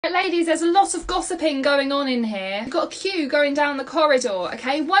Right, ladies, there's a lot of gossiping going on in here. You've got a queue going down the corridor,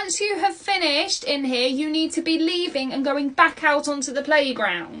 okay? Once you have finished in here, you need to be leaving and going back out onto the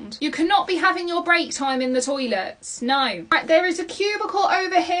playground. You cannot be having your break time in the toilets. No. Right, there is a cubicle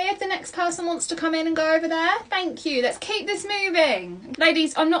over here if the next person wants to come in and go over there. Thank you. Let's keep this moving.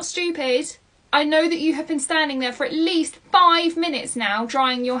 Ladies, I'm not stupid. I know that you have been standing there for at least 5 minutes now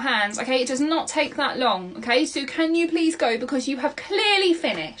drying your hands, okay? It does not take that long, okay? So can you please go because you have clearly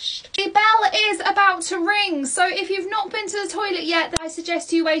finished. The bell is about to ring, so if you've not been to the toilet yet, then I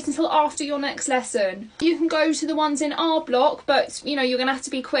suggest you wait until after your next lesson. You can go to the ones in our block, but, you know, you're going to have to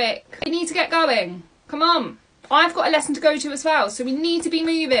be quick. You need to get going. Come on. I've got a lesson to go to as well, so we need to be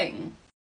moving.